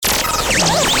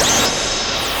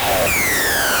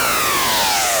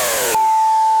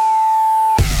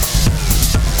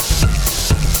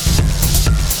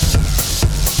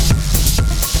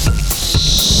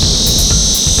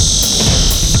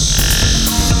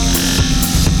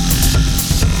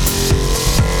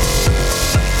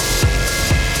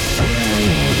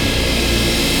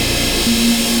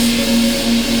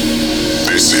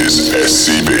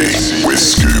SCB with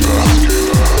Scuba.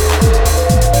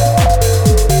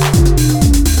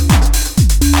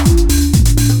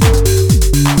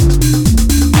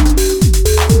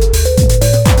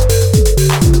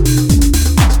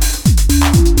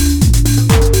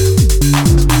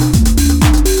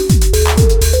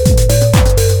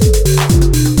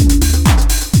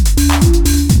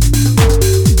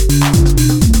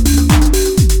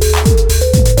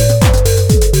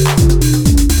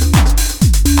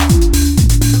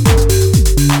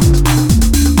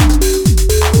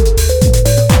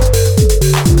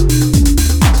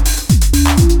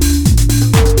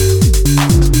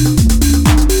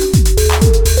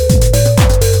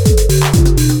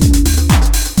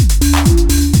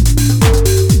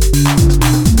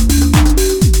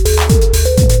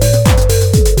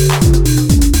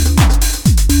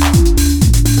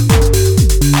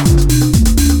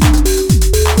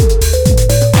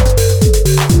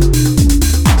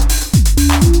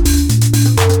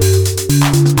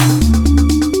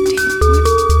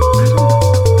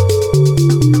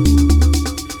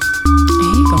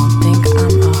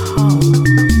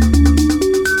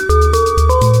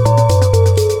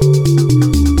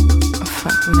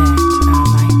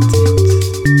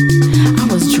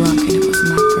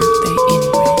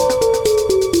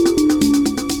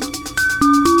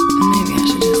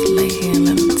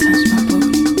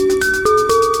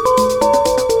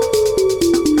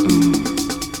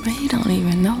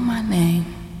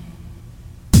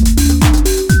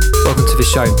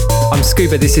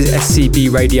 This is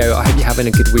SCB Radio. I hope you're having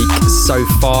a good week so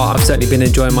far. I've certainly been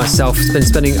enjoying myself. Been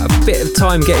spending a bit of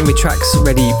time getting my tracks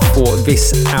ready for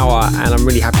this hour, and I'm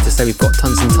really happy to say we've got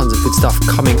tons and tons of good stuff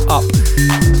coming up.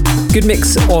 Good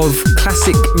mix of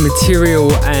classic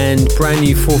material and brand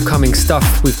new forthcoming stuff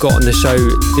we've got on the show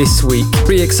this week.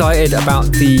 Pretty excited about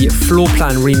the Floor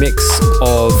Plan remix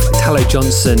of Italo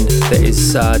Johnson that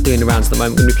is doing the rounds at the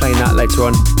moment. We're going to be playing that later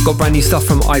on. Got brand new stuff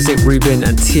from Isaac Rubin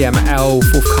and TML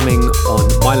forthcoming on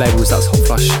my labels, that's Hot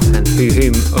Flush and Who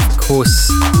Whom, of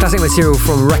course. Classic material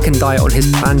from Recondite on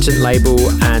his Plangent label,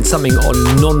 and something on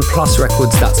Non Plus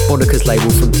Records, that's Bodica's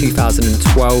label from 2012.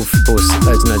 Of course,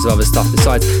 loads and loads of other stuff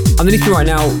besides. Underneath me right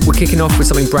now, we're kicking off with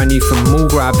something brand new from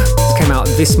Mallgrab. It came out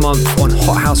this month on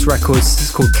Hot House Records.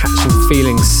 It's called Catching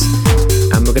Feelings.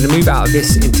 And we're going to move out of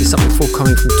this into something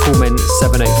forthcoming from Torment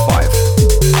 785.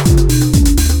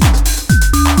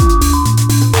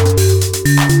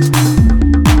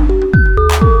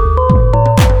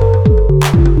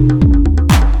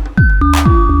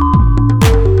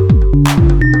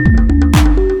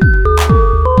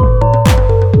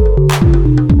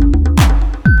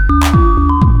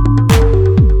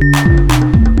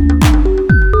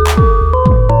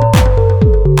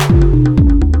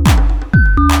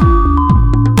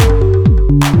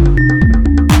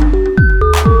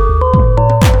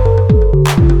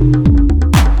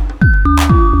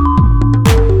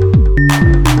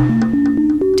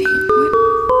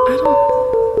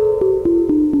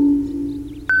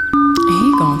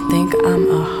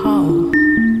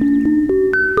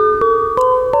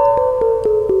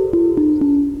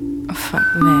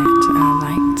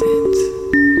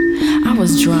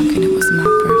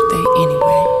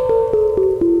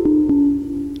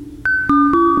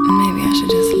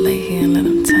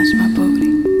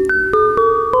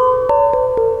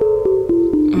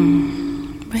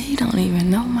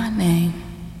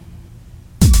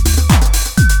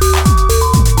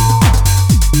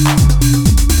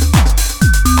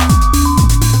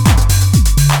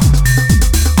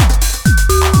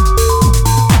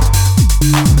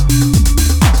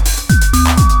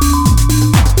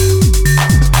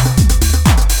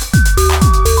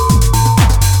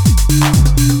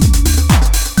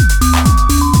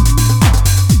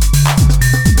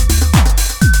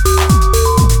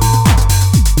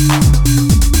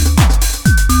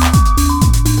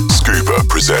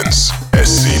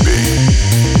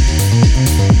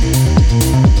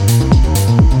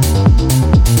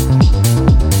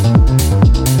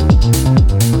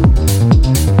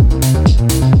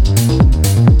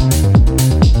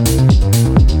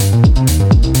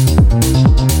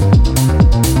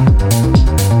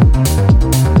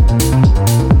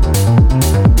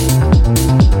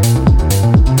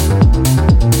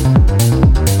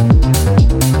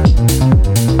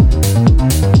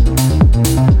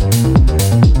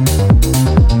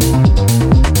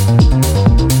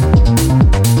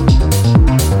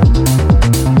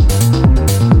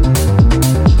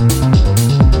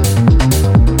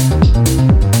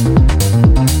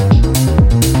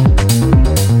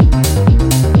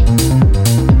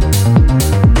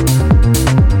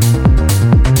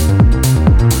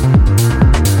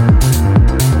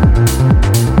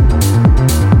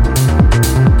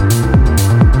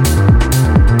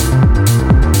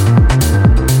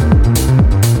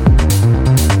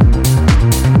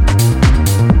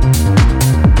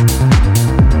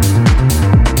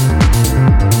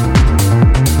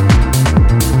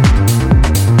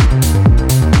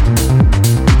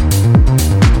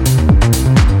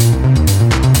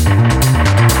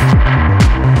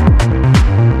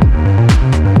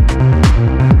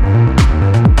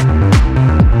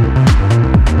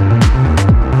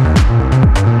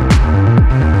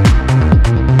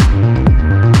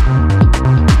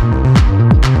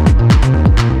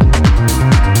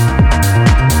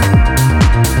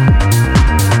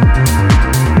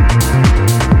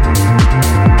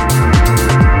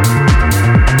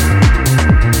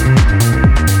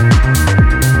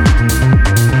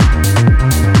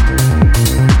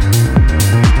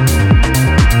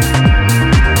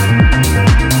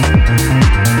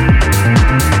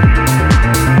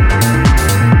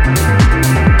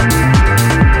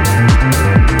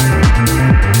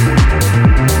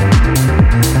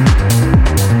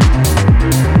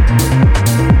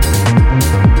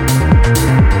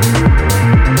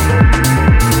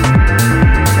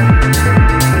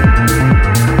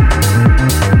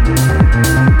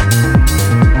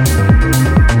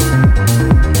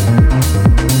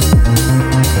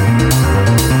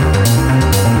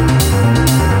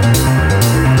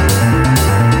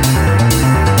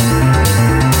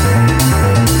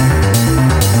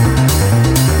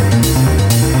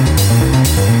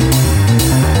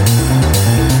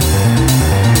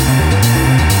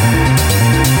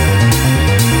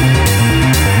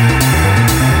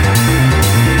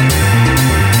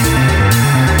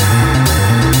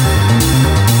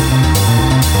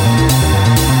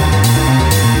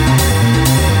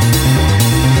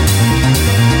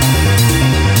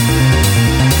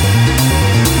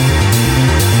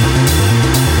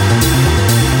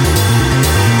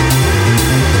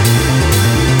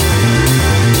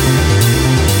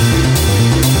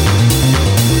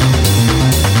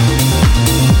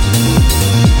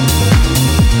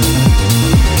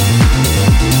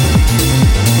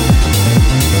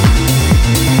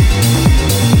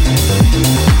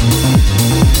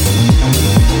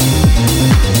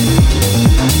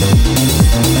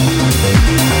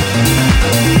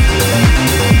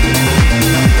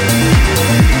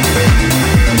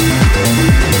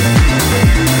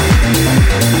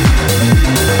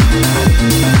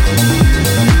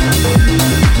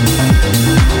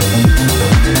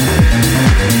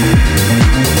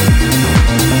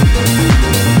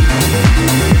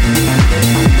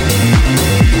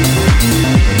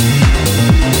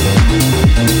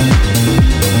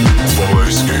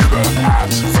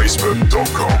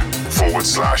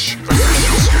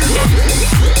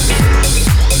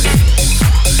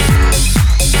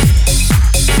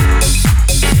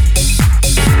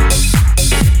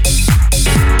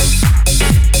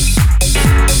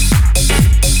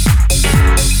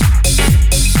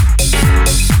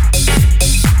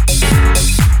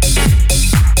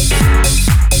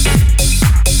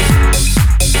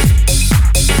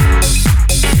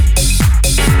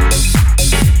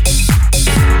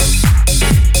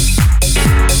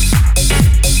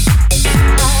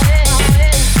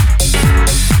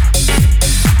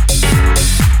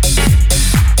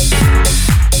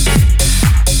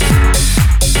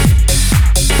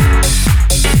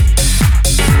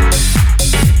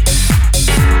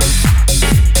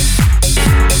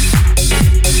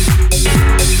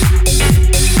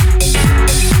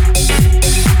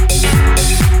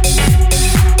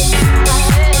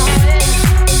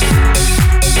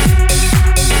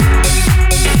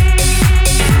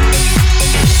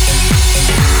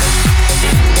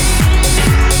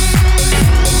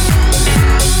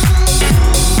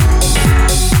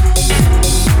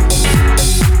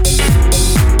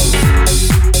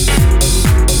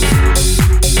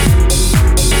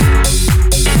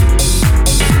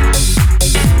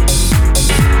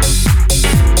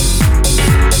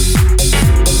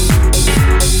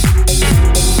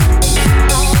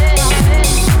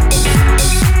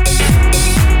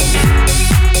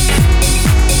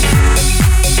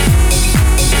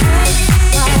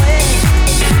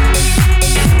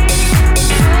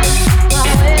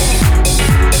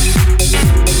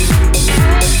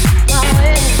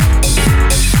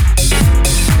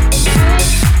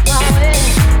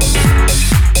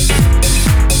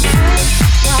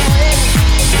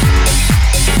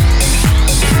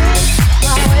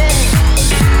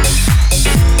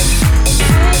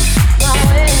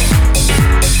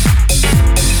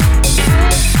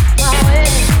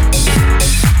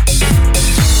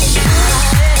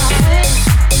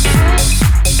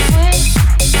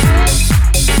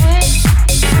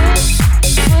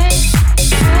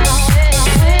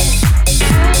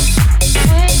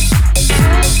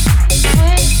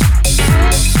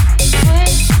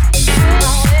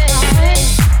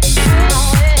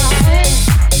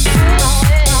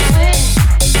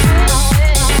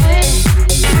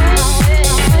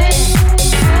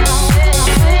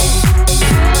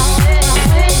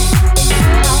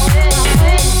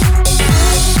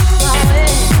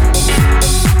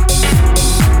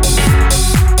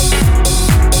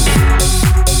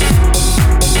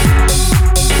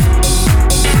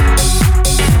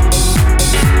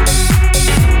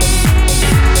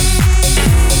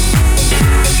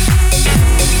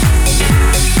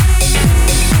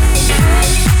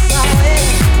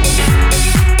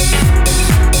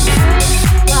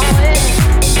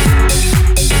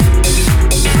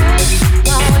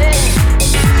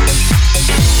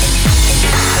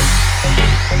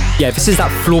 Yeah, this is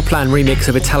that Floor Plan remix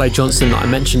of Italo Johnson that I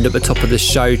mentioned at the top of the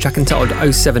show, track entitled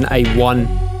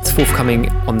 07A1. It's forthcoming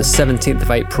on the 17th of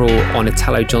April on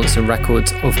Italo Johnson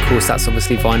Records. Of course, that's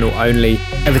obviously vinyl only.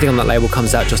 Everything on that label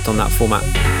comes out just on that format.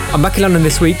 I'm back in London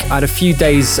this week. I had a few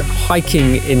days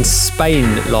hiking in Spain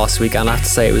last week, and I have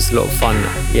to say it was a lot of fun.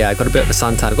 Yeah, I got a bit of a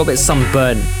suntan. I got a bit of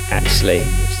sunburn, actually,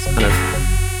 which is kind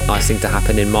of nice thing to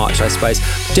happen in March, I suppose.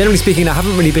 Generally speaking, I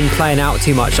haven't really been playing out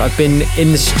too much. I've been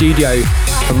in the studio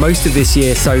for most of this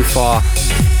year so far,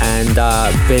 and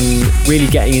been really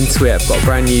getting into it. I've got a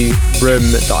brand new room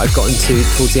that I've gotten to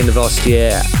towards the end of last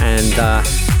year, and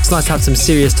it's nice to have some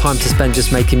serious time to spend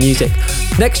just making music.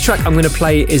 Next track I'm going to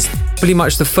play is pretty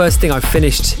much the first thing I've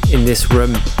finished in this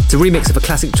room. It's a remix of a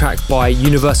classic track by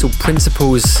Universal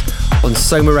Principles on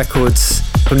Soma Records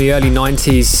from the early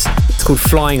 90s. It's called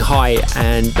Flying High,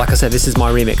 and like I said, this is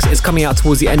my remix. It's coming out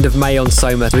towards the end of May on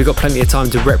Soma, so we've got plenty of time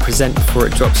to represent before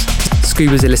it drops.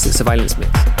 Scuba's Illicit Surveillance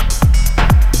Mix.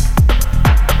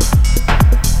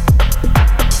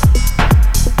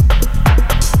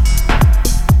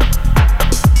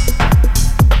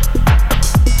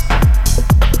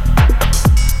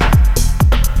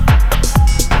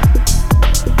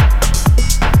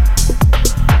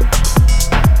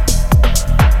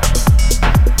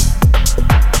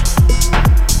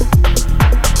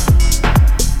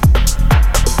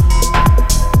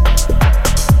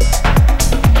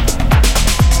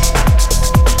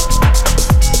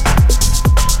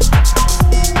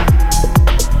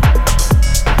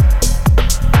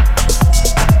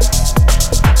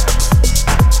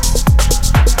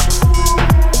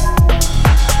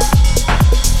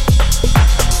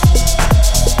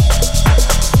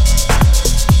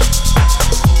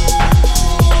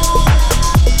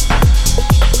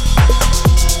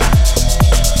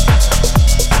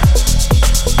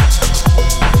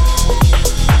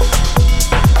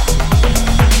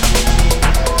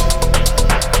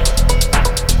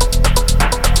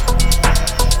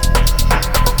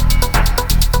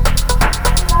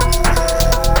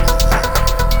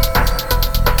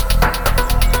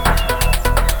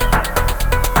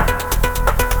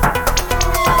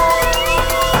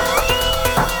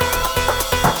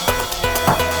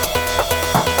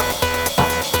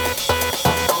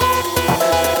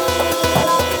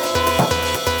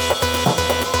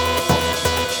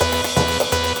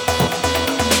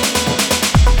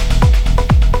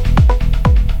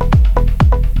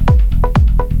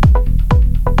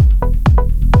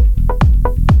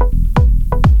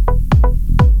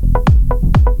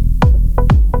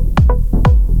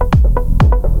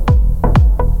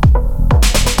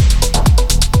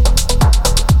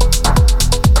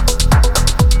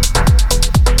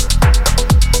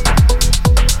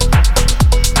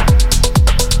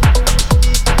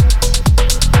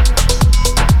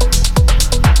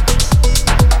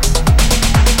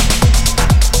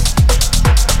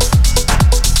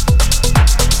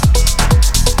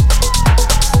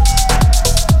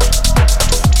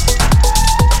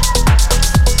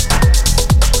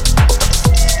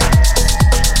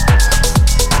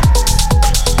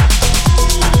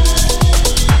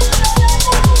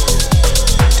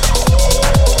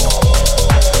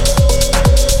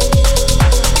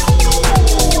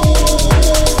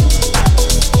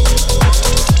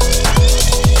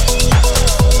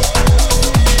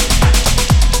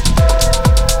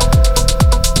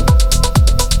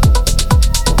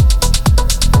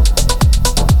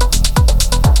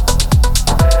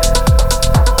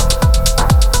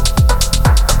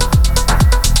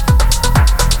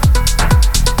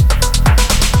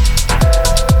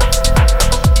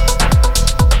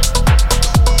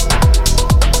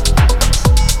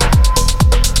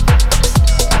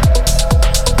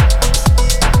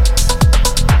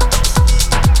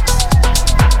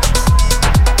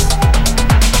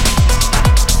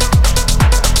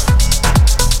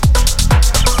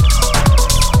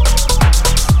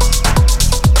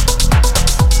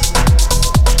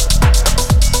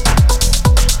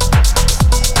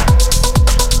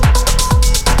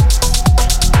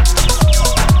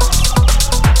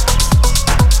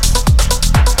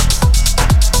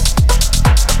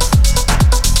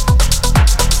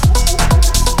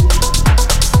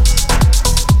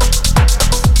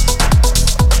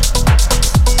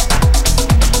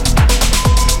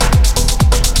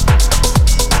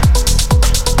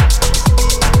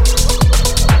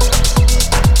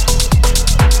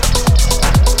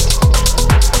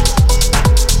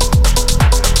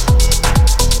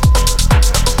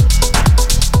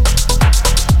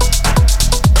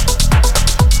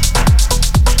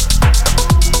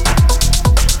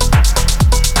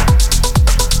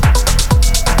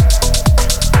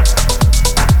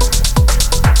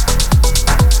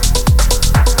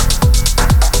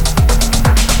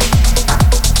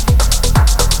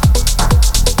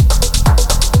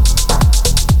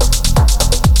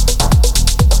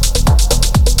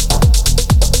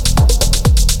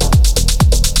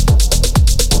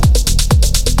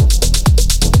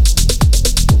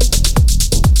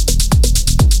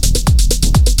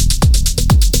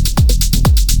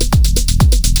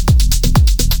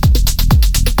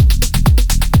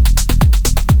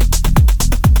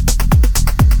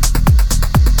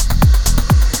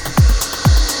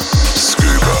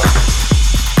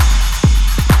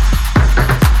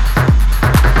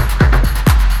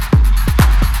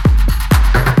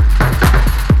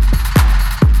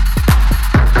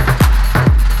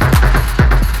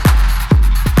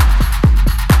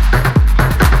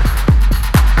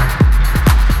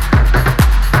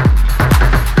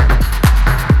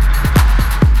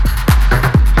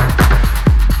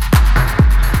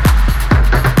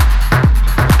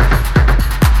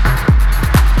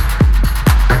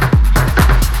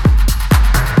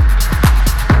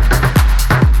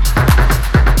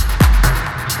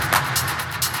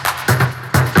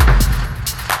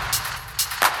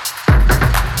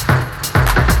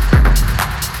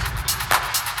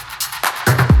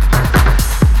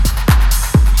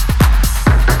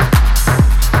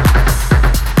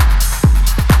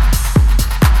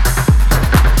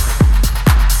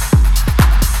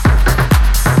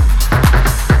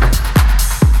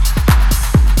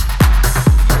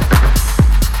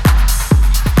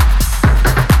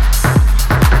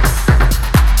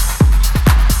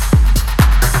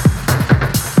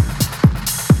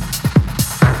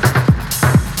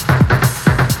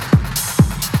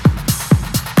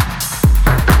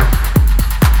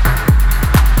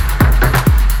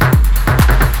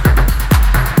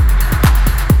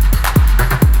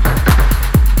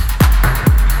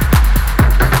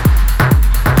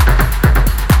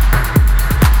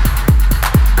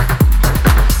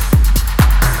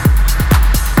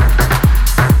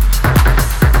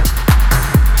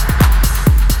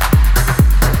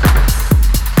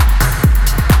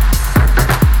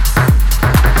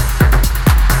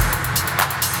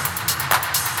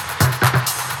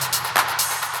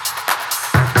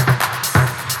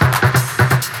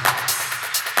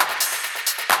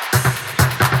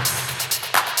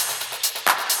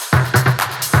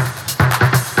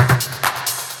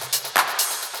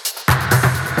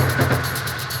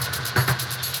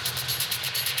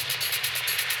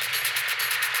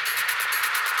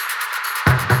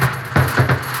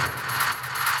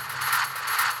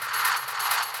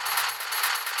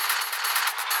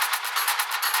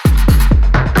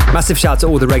 Massive shout out to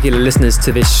all the regular listeners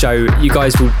to this show. You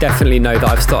guys will definitely know that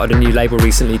I've started a new label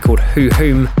recently called Who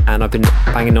Whom, and I've been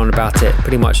banging on about it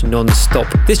pretty much non-stop.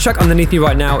 This track underneath me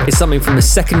right now is something from the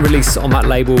second release on that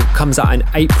label. Comes out in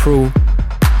April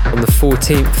on the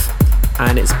 14th,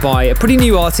 and it's by a pretty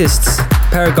new artist, a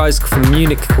pair of guys from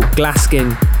Munich called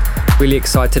Glaskin. Really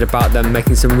excited about them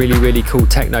making some really, really cool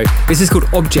techno. This is called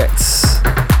Objects,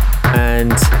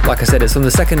 and like I said, it's on the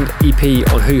second EP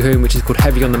on Who Whom, which is called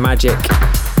Heavy on the Magic.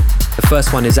 The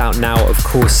first one is out now, of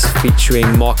course,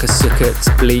 featuring Marcus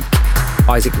Sukkert, Bleak,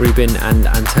 Isaac Rubin and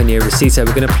Antonio Rosito.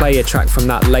 We're going to play a track from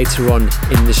that later on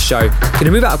in the show. Going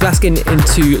to move out of Glaskin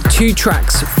into 2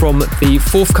 tracks from the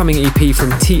forthcoming EP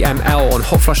from TML on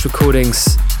Hot Flush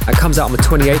Recordings. It comes out on the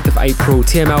 28th of April.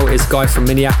 TML is a guy from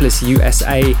Minneapolis,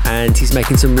 USA, and he's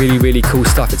making some really, really cool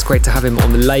stuff. It's great to have him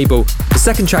on the label. The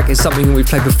second track is something that we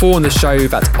played before on the show,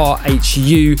 that's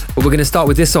RHU, but we're going to start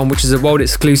with this one, which is a world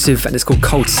exclusive, and it's called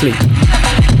Cold Sleep.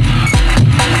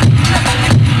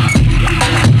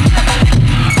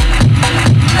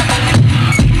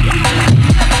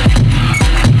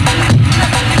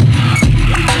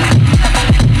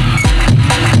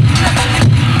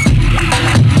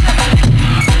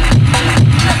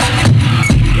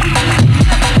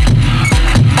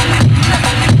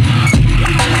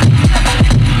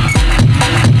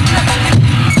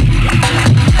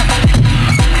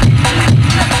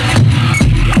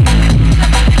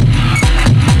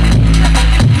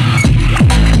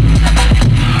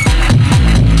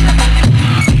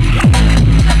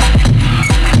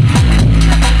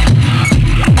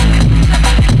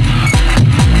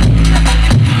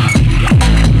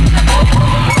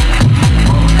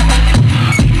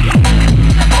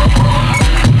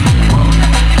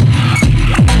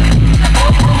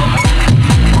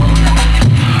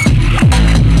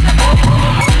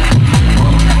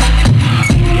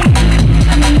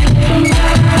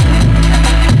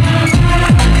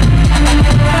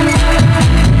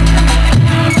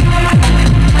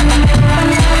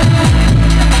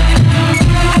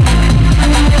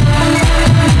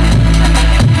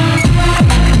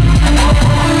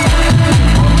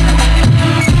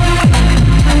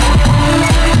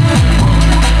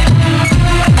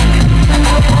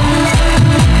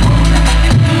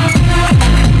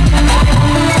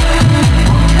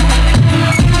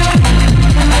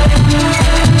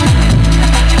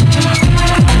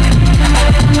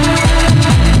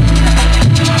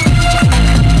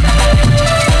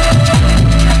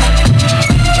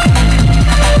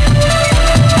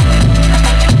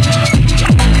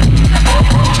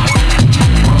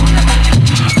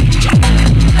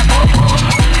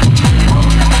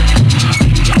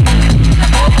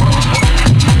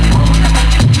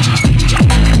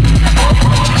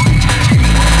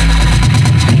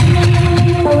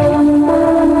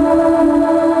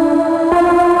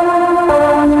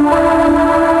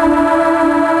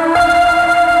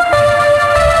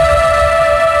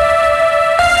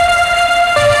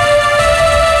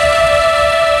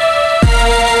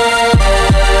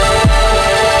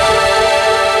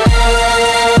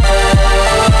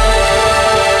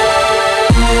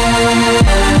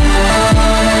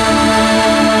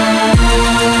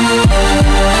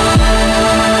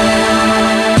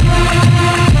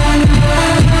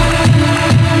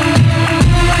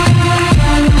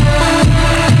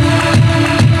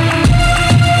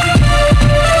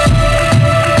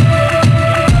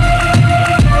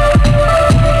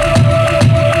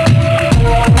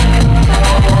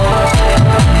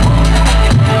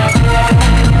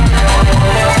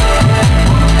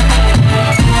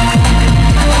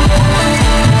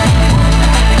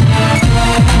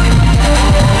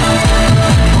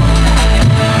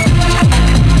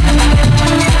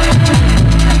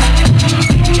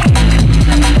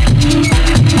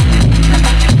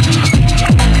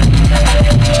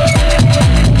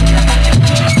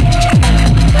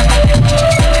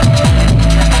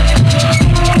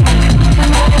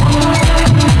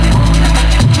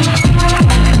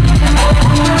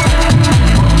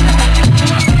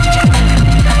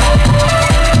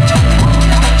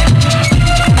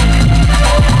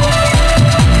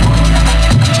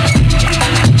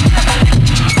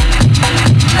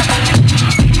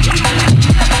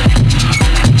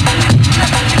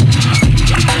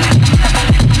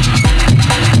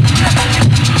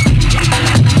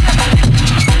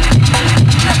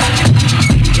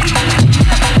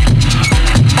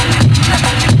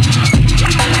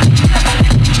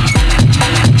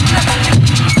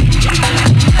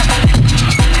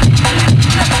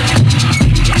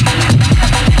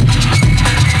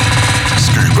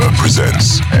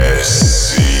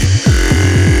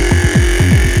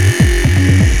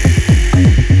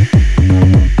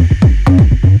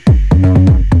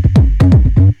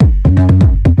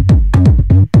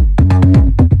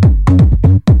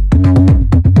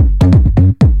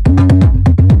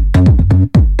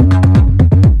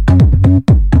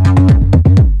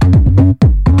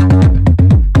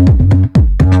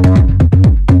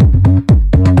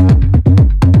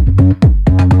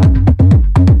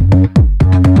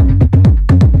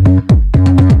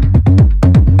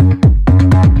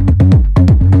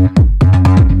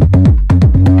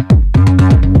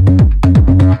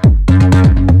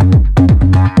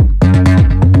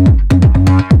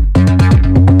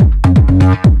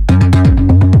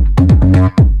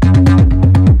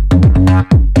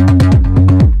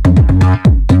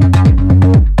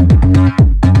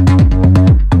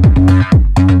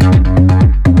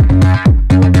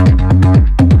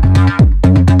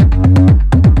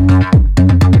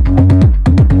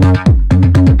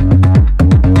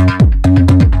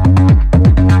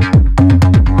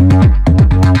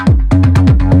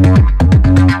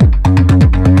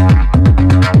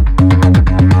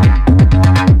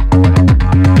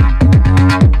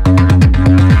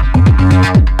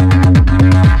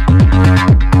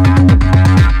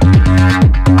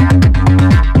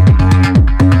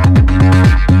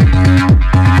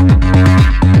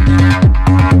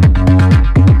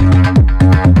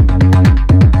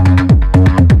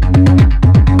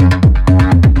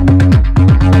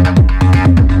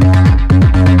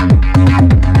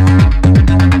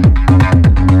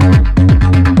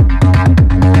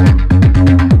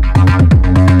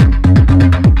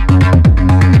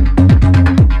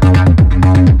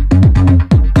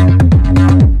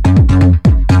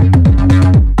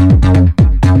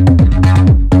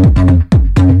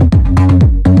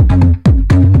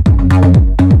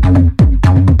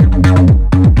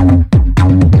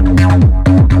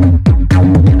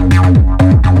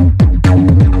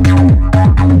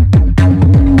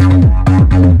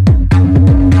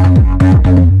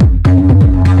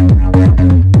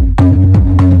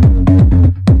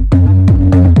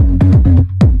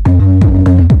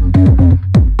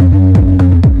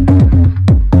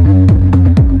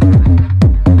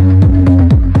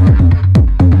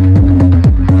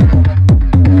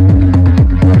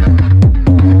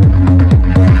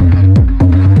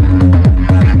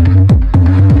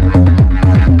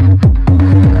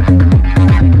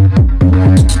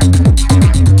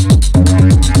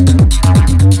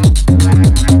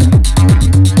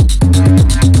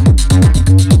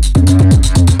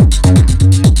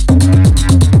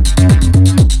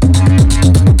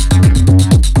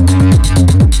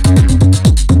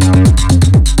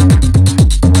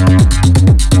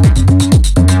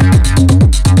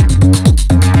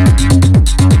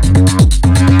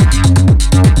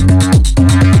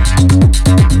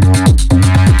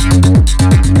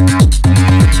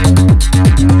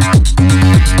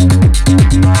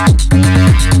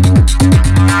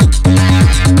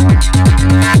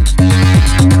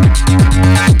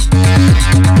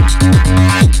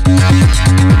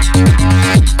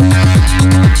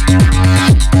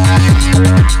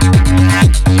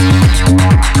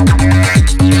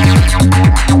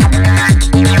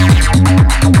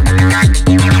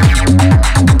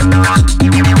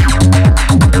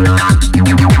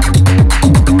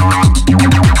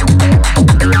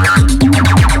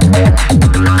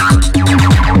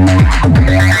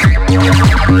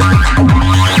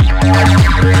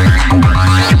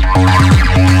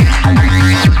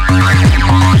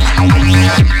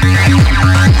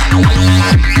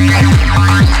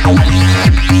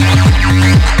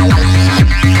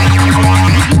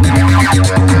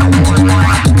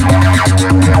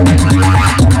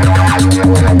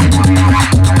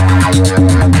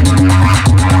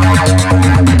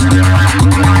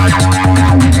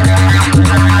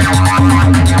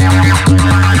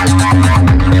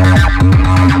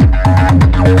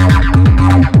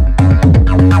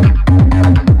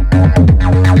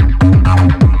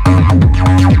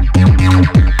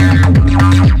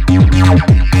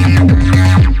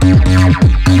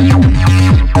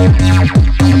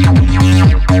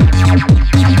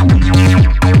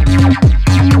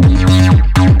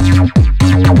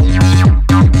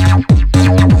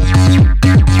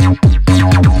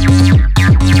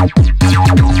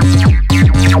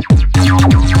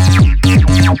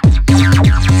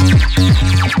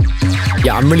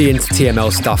 fully into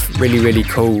TML stuff. Really, really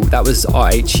cool. That was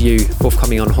RHU,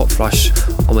 forthcoming on Hot Flush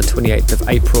on the 28th of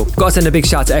April. Got to send a big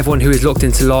shout out to everyone who was locked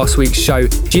into last week's show.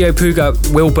 Gio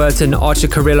Puga, Will Burton, Archer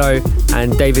Carrillo,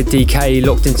 and David DK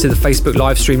locked into the Facebook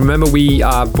live stream. Remember, we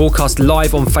broadcast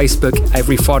live on Facebook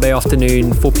every Friday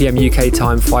afternoon, 4 p.m. UK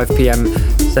time, 5 p.m.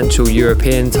 Central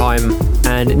European time.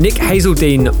 And Nick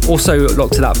Hazeldine also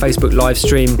locked to that Facebook live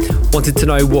stream, wanted to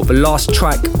know what the last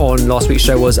track on last week's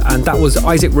show was, and that was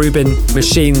Isaac Rubin,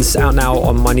 Machines, out now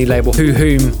on my new label, Who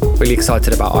Whom. Really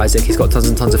excited about Isaac, he's got tons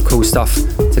and tons of cool stuff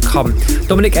to come.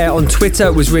 Dominic Air on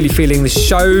Twitter was really feeling the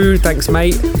show, thanks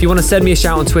mate. If you want to send me a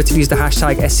shout on Twitter, use the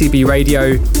hashtag SCB Radio.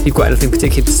 If you've got anything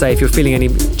particular to say, if you're feeling any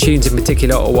tunes in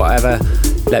particular or whatever,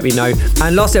 let me know.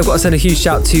 And lastly, I've got to send a huge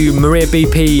shout to Maria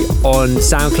BP on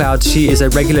SoundCloud. She is a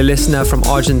regular listener from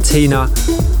Argentina,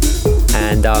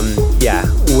 and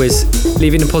always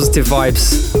leaving the positive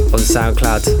vibes on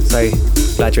SoundCloud, so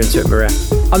glad you're into it, Maria.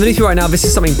 Underneath you right now, this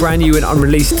is something brand new and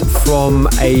unreleased from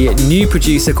a new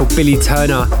producer called Billy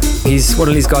Turner. He's one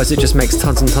of these guys that just makes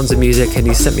tons and tons of music, and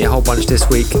he sent me a whole bunch this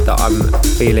week that I'm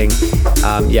feeling.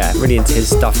 Really into his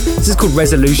stuff. This is called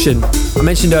Resolution. I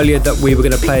mentioned earlier that we were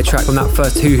going to play a track from that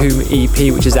first Who Whom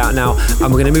EP, which is out now,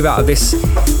 and we're going to move out of this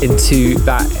into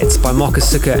that. It's by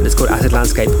Marcus Zucker and it's called Acid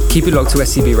Landscape. Keep it locked to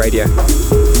SCB Radio.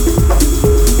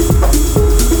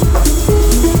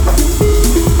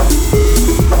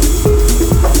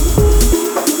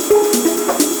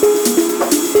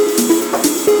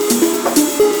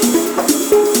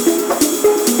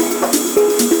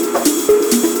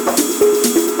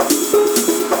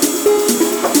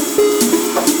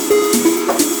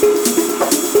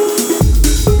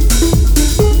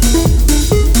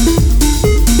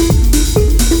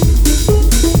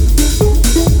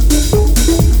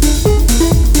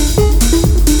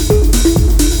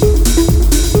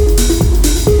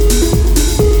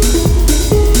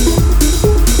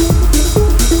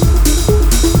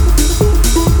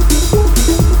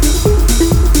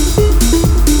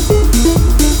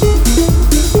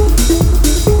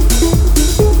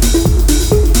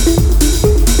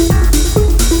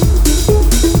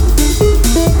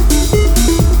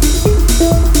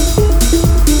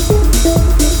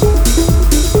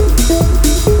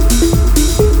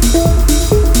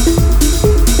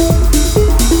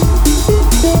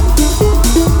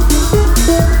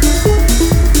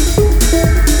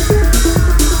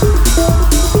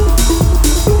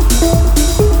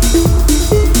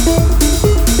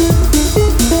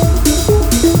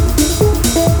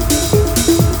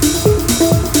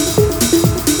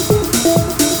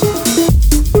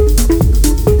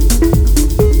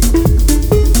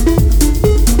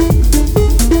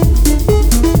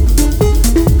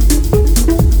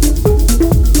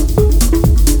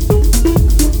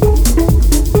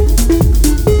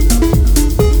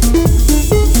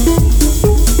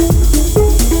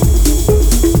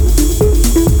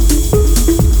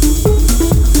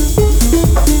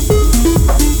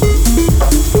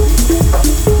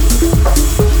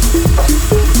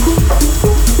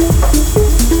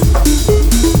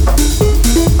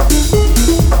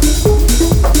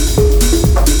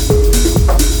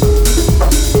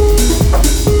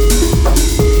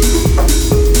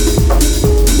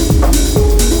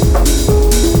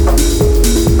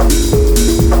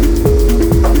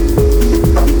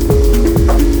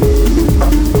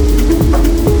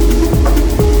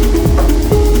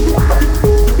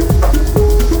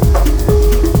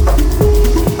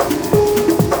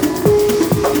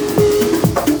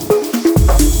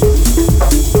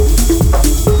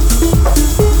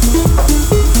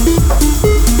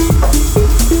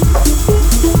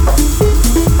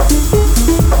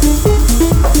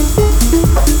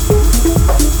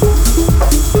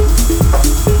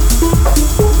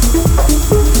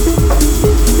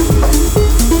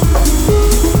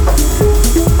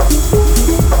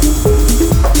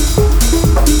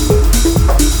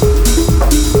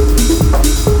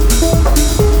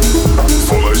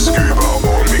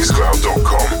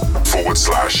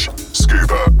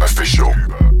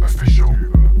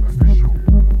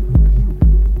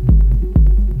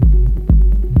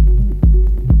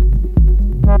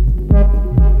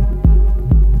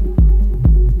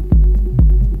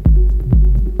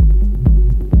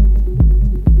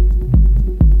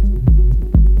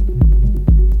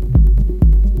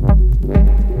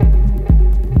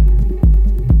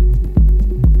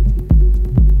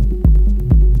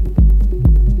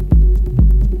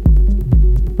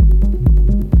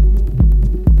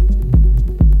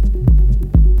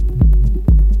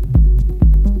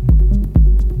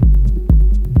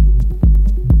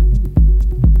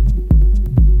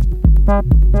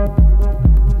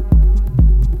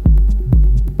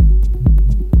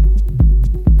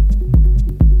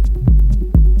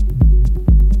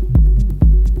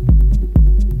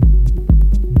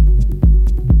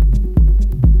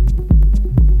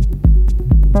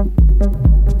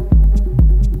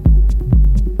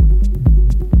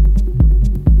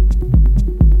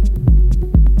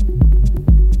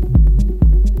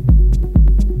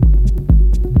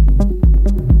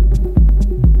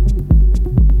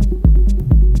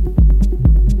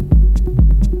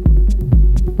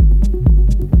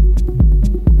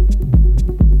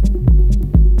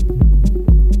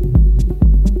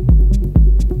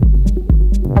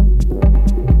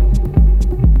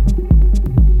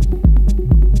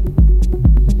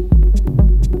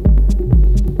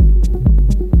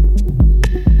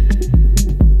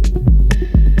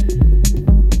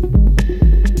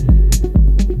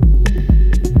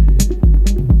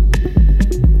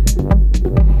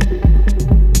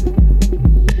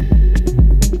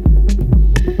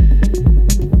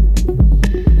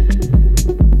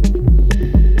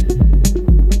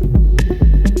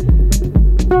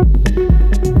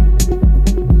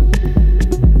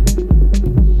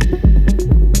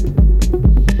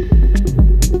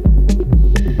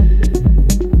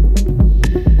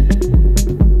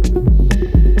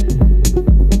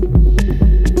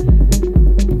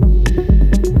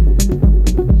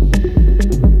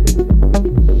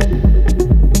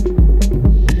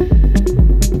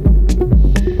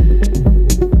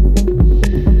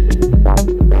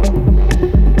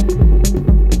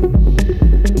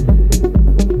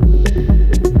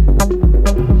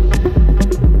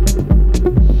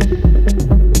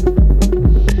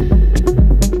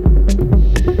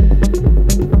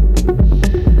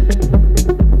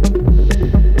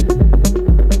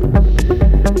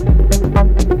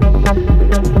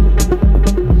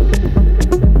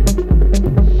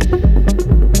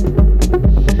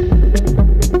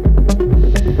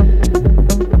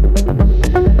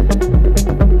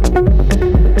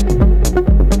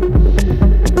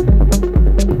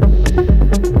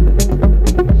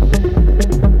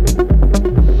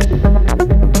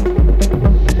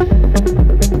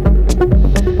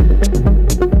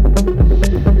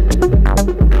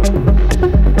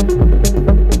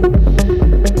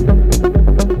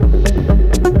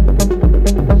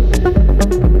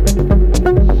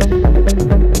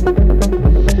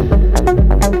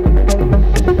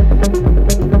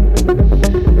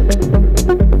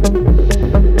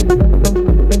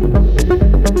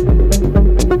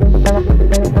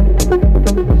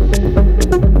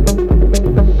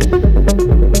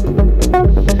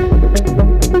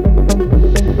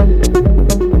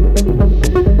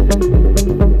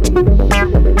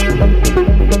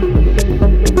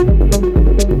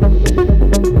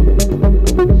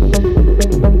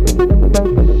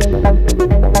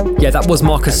 was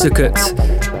Marcus Sukkot,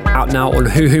 out now on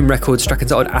Hoo Records, track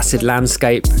entitled Acid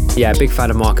Landscape. Yeah, big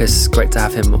fan of Marcus, great to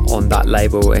have him on that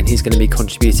label, and he's going to be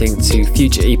contributing to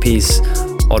future EPs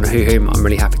on Hoo. I'm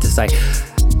really happy to say.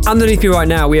 Underneath me right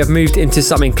now, we have moved into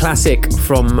something classic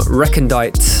from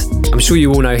Recondite. I'm sure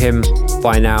you all know him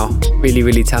by now. Really,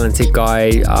 really talented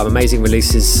guy. Amazing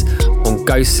releases on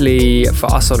Ghostly,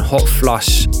 for us on Hot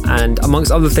Flush, and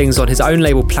amongst other things on his own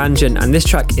label Plangent. And this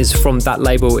track is from that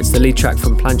label. It's the lead track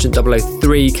from Plangent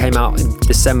 003, came out in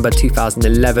December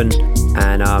 2011.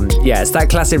 And yeah, it's that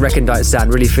classic Recondite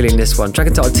sound. Really feeling this one. Track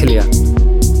entitled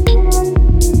Tilia.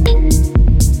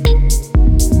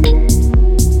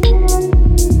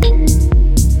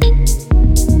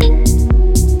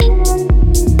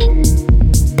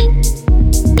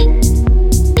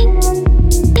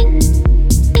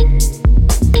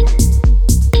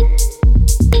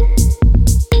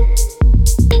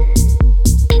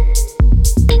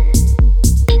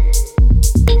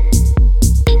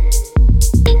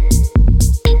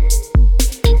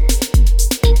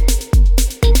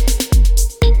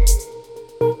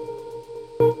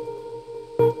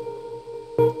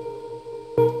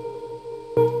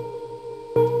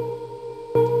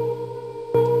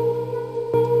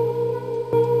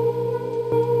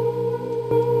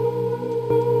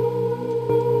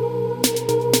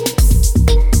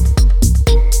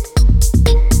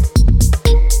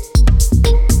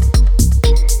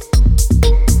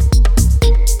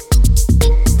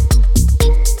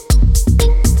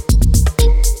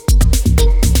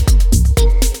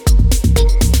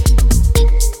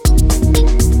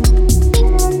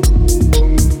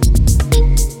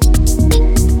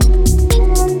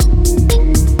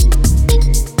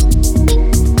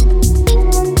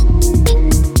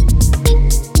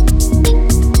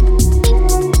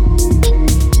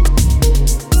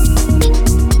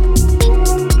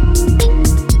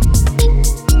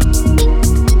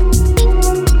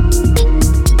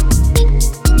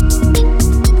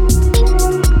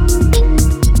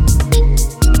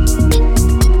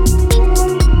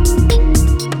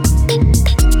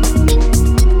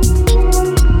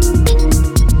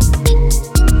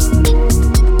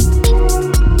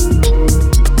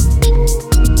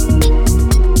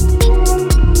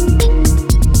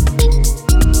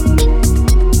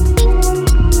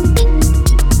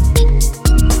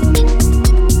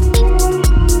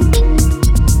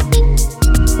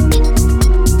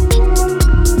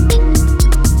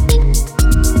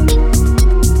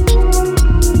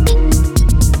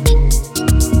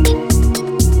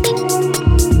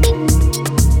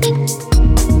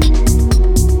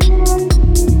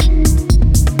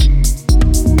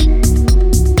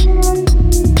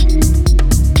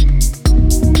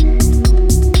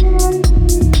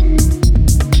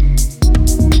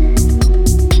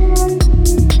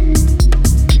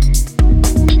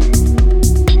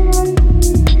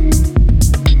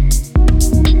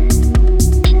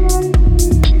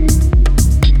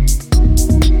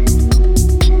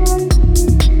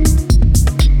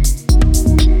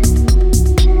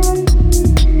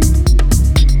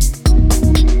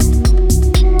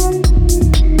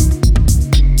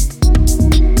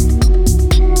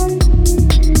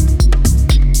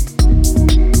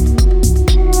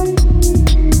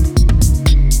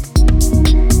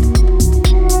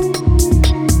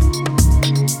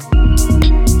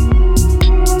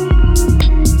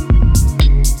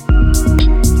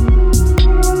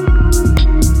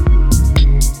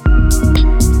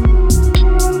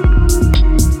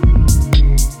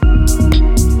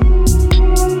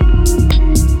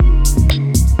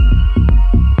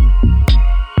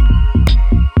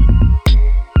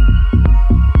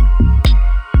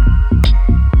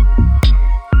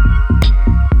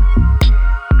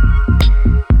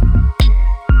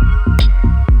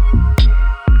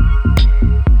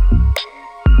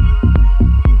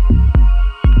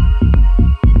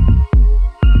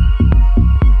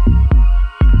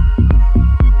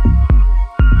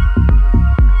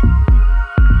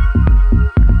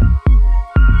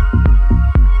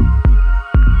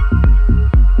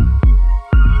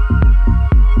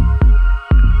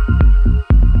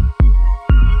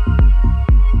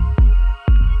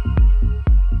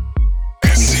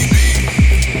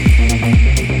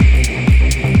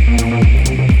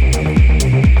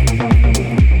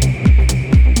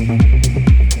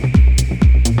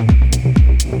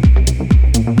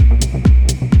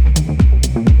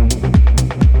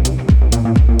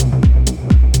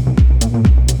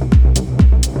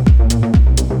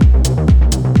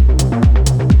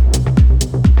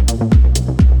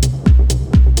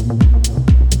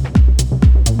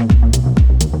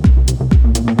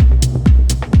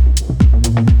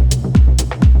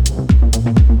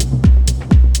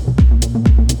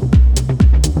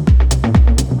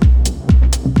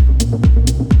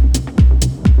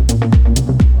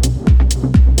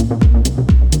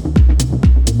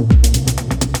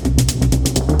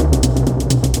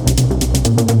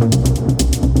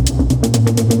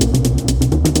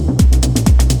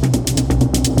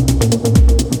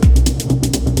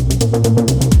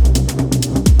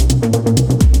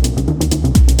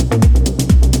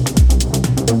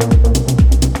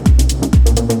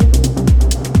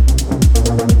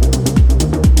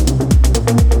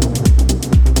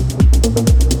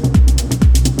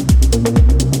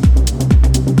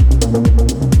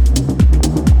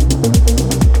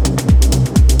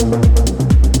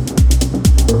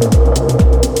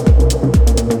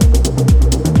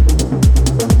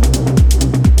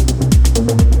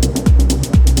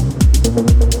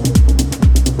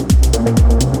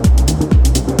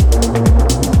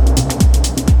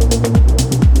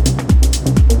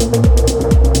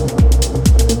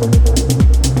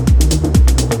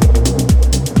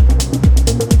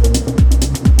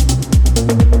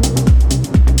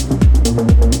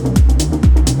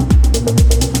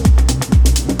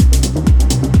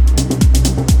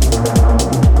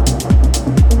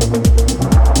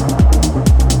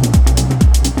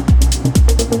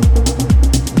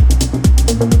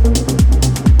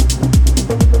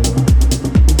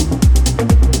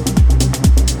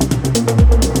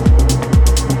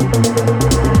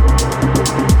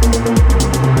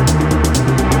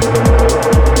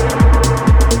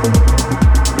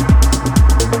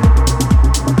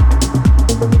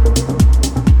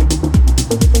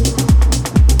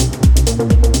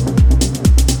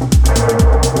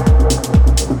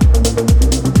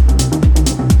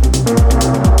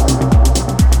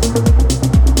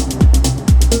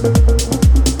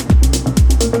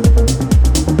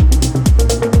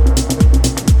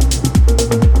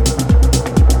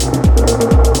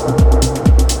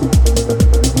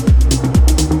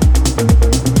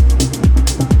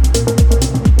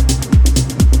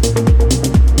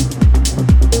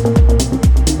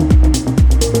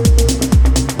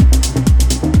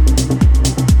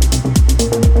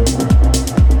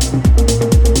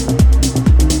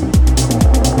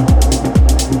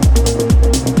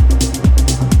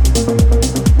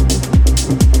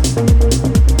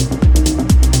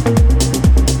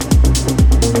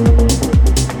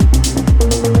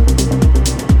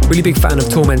 Big fan of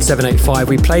Torment 785.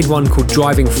 We played one called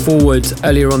Driving Forward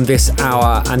earlier on this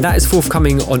hour, and that is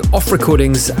forthcoming on Off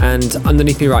Recordings. And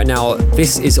underneath me right now,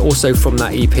 this is also from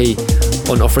that EP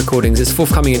on Off Recordings. It's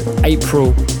forthcoming in April,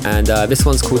 and this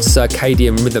one's called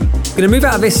Circadian Rhythm. I'm going to move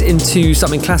out of this into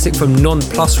something classic from Non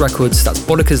Plus Records. That's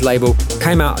Bodica's label.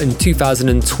 Came out in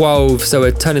 2012, so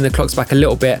we're turning the clocks back a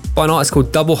little bit. By an artist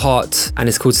called Double Heart, and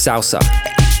it's called Salsa.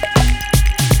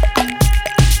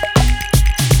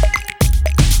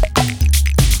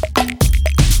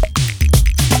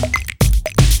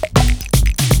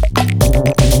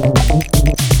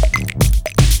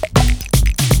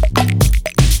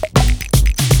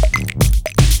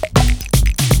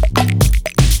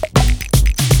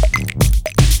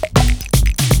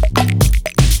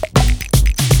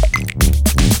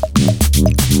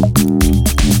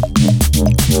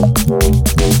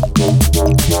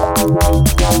 Wow.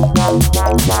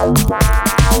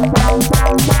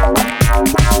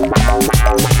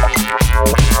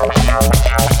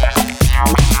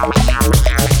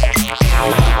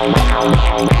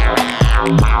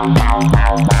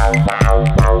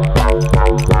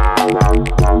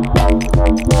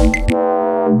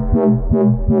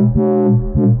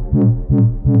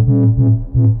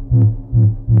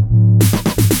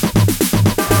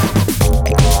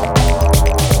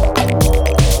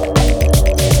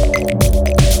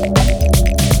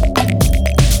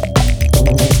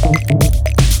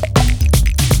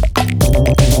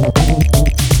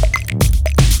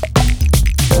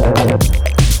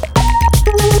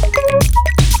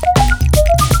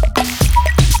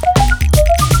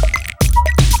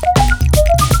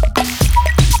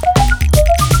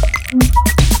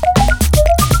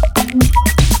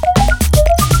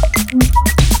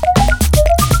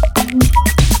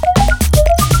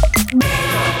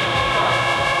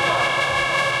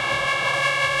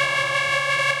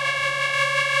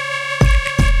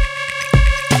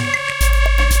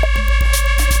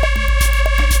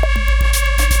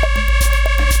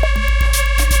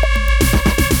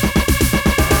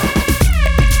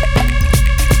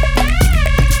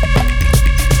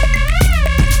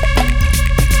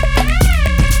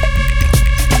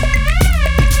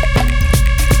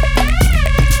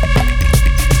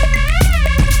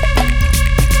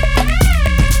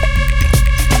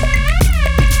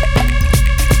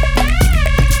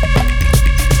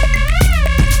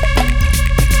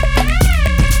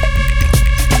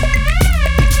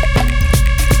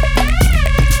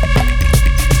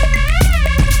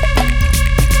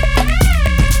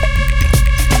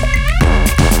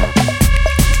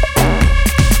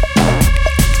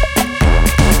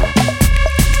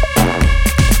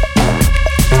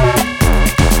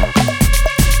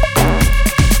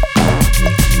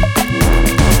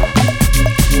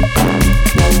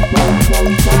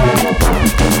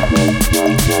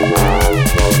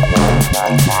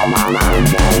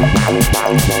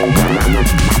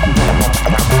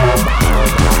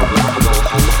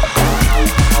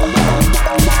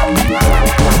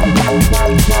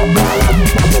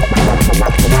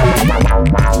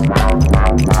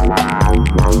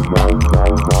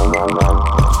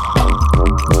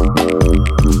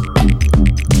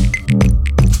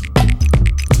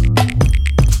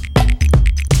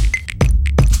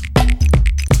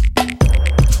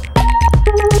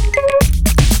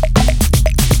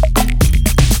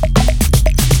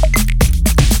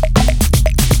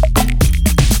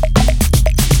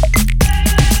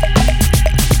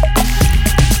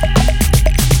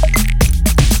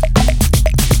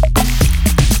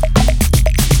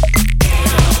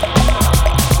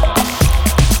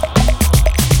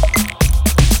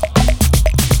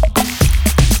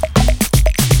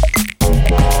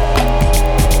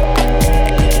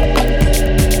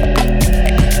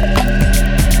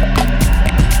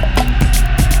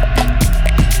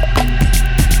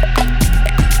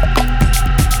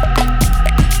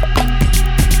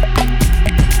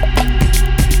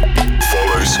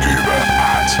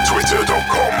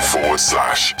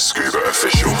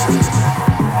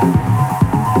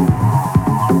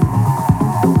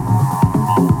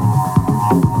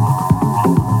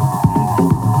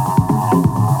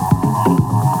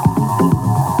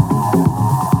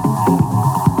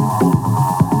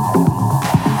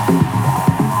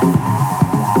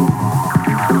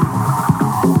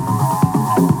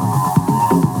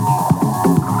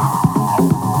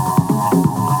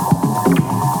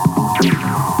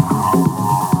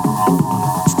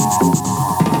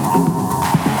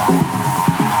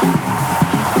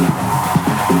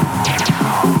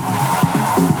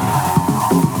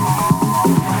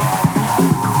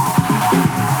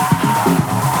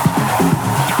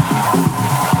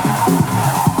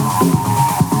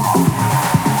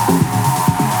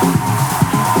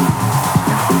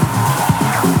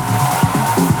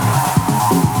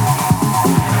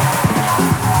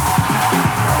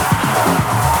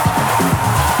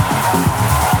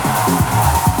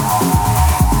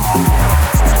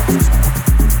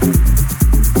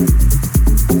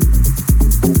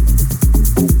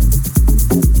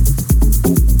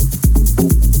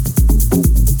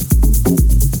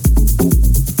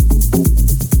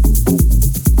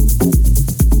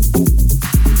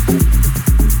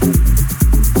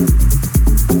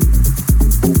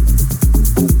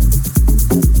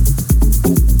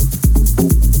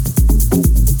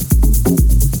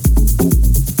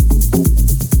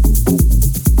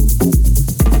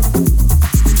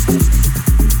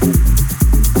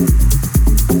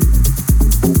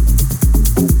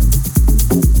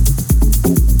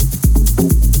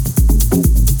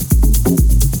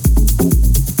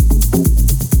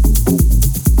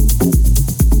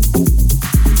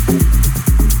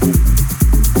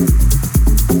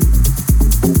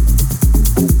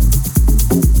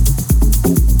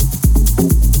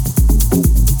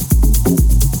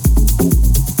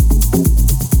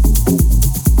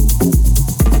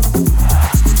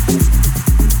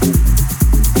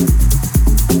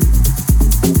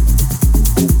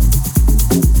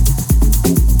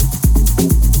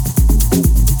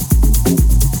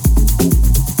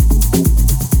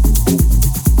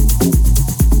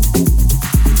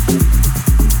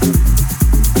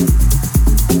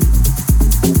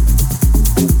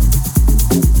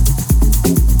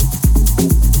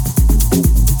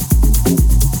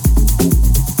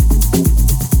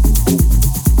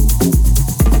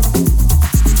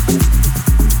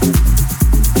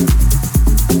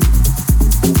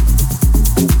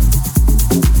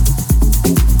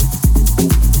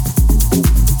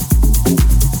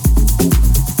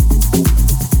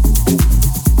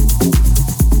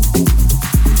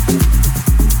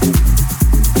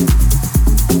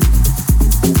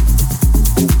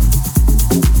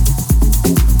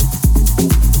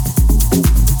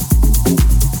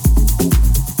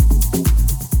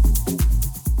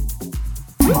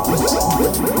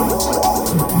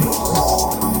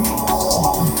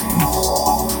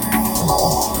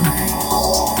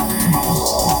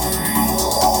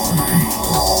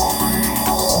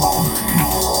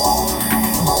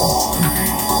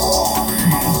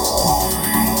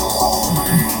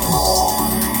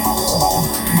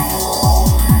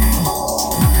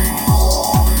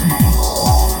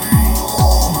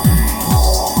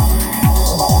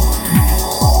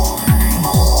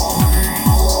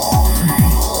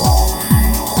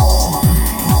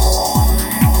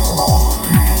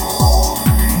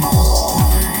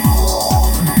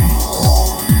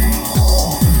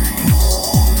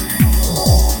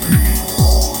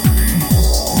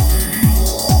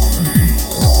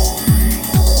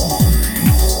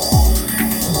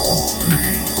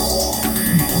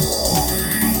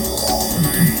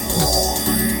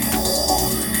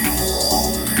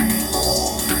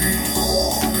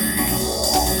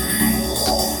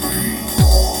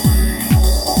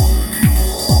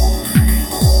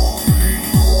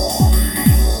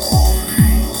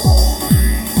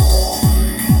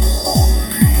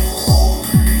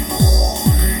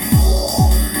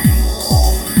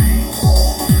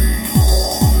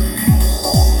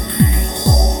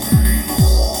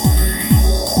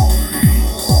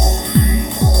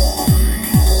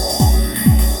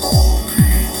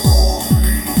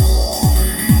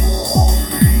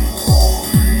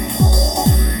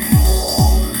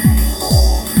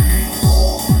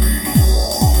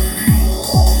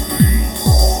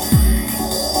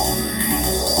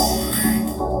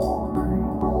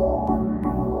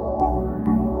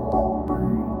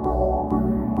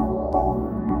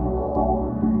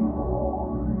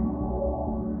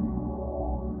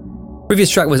 Previous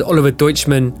track was Oliver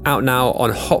Deutschmann, out now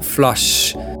on Hot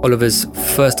Flush, Oliver's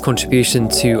first contribution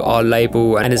to our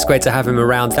label, and it's great to have him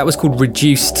around. That was called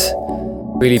Reduced,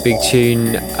 really big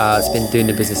tune. It's been doing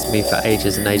the business to me for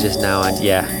ages and ages now, and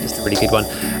yeah, just a really good one.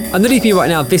 Underneath me right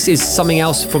now, this is something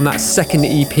else from that second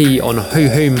EP on Who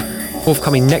Whom,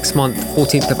 forthcoming next month,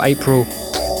 14th of April,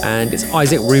 and it's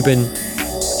Isaac Rubin,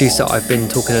 producer I've been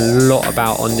talking a lot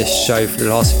about on this show for the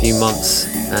last few months,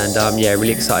 and yeah,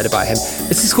 really excited about him.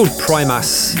 This is called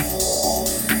Primas,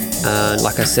 and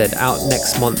like I said, out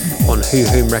next month on Who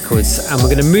Whom Records, and we're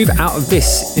going to move out of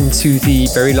this into the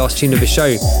very last tune of the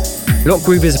show. Lock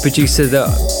Groove is a producer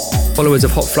that followers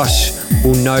of Hot Flush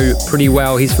will know pretty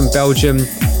well. He's from Belgium,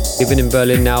 living in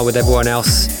Berlin now with everyone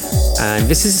else, and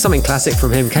this is something classic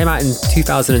from him. Came out in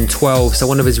 2012, so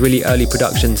one of his really early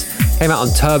productions. Came out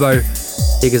on Turbo,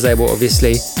 Diggers label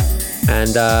obviously,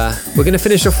 and we're going to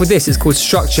finish off with this. It's called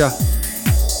Structure.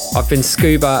 I've been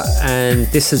Scuba, and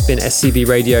this has been SCB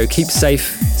Radio. Keep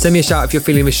safe. Send me a shout if you're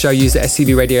feeling this show. Use the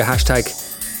SCB Radio hashtag,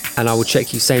 and I will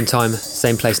check you same time,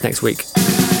 same place next week.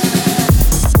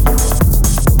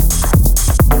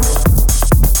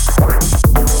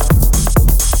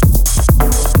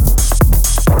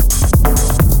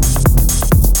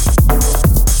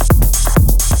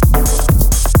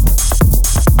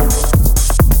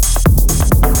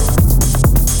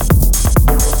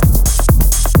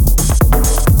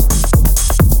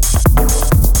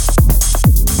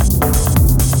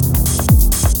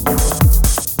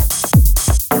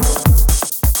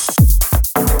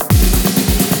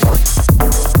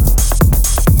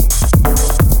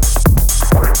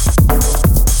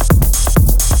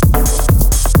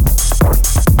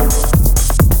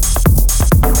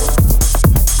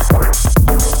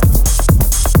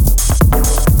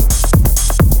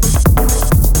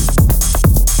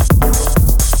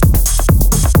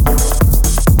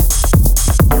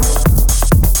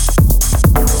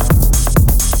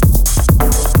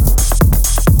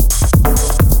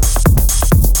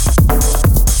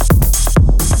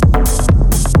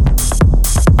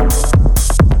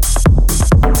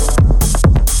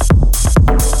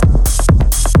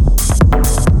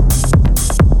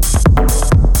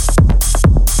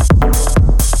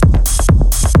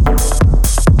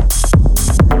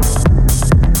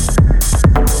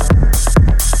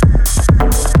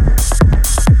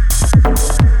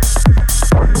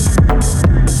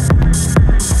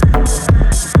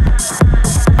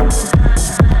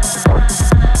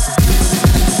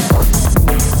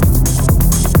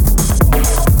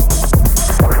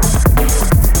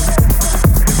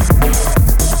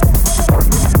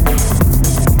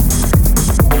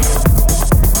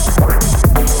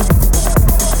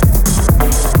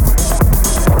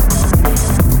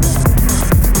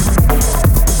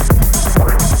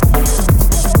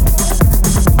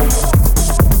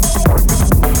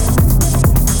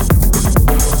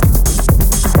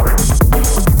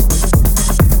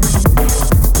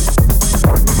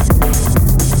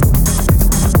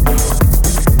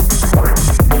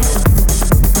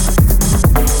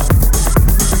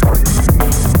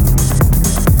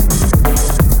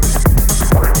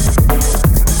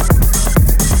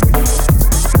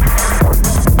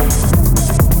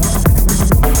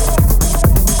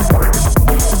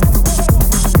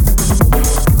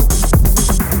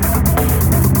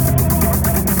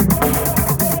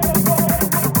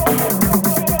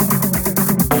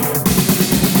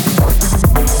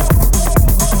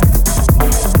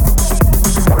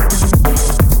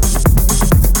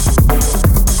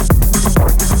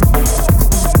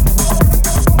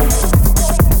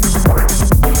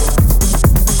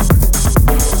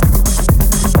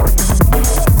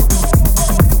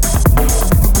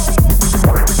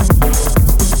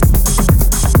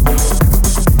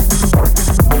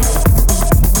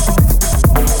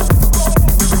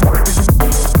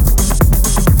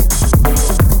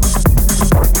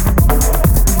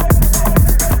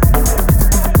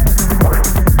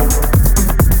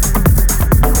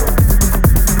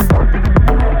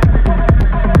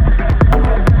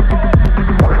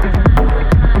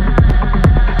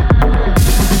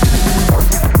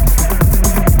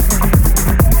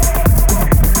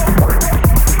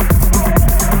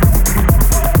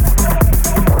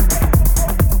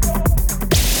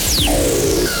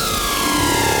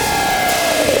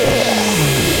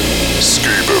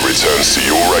 returns to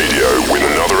your radio with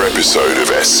another episode of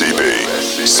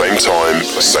SCB. Same time,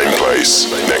 same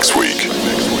place, next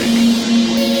week.